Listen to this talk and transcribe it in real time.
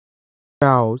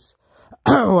Mouse,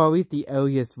 or at least the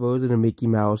earliest version of Mickey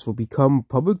Mouse, will become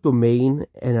public domain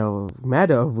in a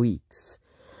matter of weeks.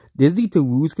 Disney to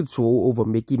lose control over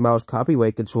Mickey Mouse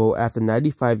copyright control after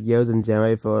 95 years on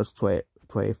January 1st,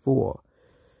 2024.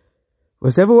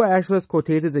 With several extras,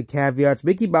 quotations, and caveats,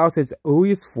 Mickey Mouse's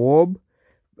earliest form,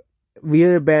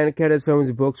 via the band characters, films,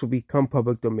 and books, will become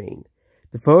public domain.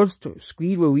 The first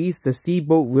screen release, The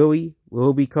Steamboat Willie,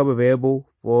 will become available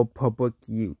for public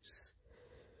use.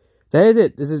 That is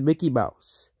it. This is Mickey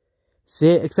Mouse.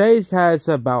 Excited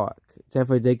cast Balak,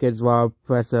 Jeffrey Dickens, Rob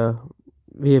Presser,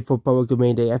 here for Public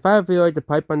Domain Day. If I feel like the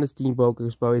pipe on the steamboat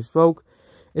exploding spoke,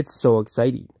 it's so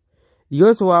exciting. The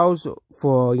US allows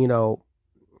for,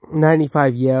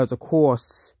 95 years, of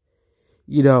course,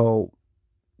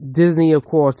 Disney, of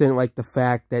course, didn't like the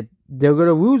fact that they're going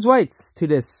to lose rights to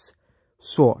this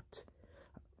sort.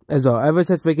 As well, ever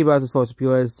since Mickey Mouse's first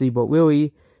appearance, Steamboat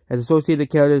Willie has associated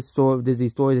characters with Disney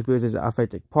stories and appearances as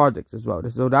authentic projects as well.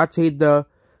 This will not change the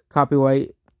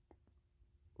copyright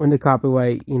when the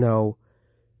copyright,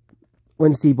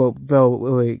 when Steamboat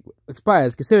Willie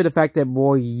expires. Consider the fact that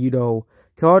more,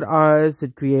 colored artists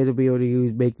and creators will be able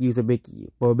to make use of Mickey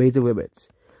for major limits.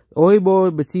 The only more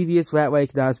mischievous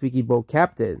rat-like non-speaking boat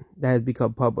captain that has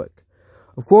become public.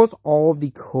 Of course, all of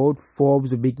the code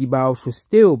forms of Mickey Mouse will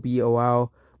still be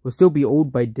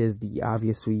owned by Disney,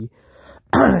 obviously,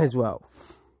 as well.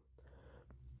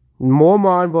 More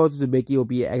modern versions of Mickey will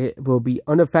be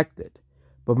unaffected,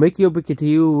 but Mickey will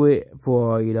continue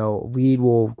for Reed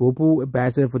Wolf, global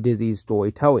ambassador for Disney's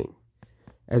storytelling,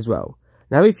 as well.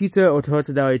 Now, every future or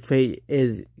personality trait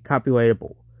is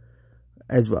copyrightable,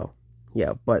 as well.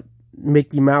 Yeah, but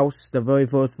Mickey Mouse, the very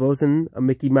first version of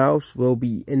Mickey Mouse, will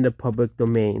be in the public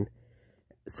domain.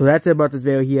 So that's it about this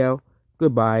video here.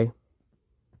 Goodbye.